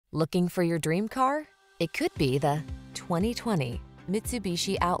Looking for your dream car? It could be the 2020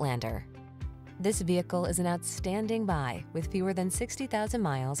 Mitsubishi Outlander. This vehicle is an outstanding buy with fewer than 60,000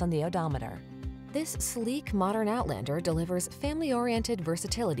 miles on the odometer. This sleek, modern Outlander delivers family-oriented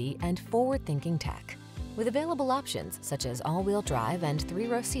versatility and forward-thinking tech. With available options such as all-wheel drive and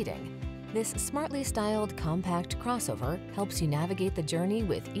 3-row seating, this smartly styled compact crossover helps you navigate the journey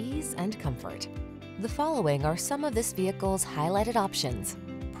with ease and comfort. The following are some of this vehicle's highlighted options: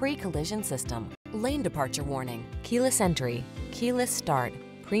 pre-collision system, lane departure warning, keyless entry, keyless start,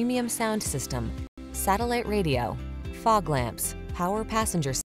 premium sound system, satellite radio, fog lamps, power passenger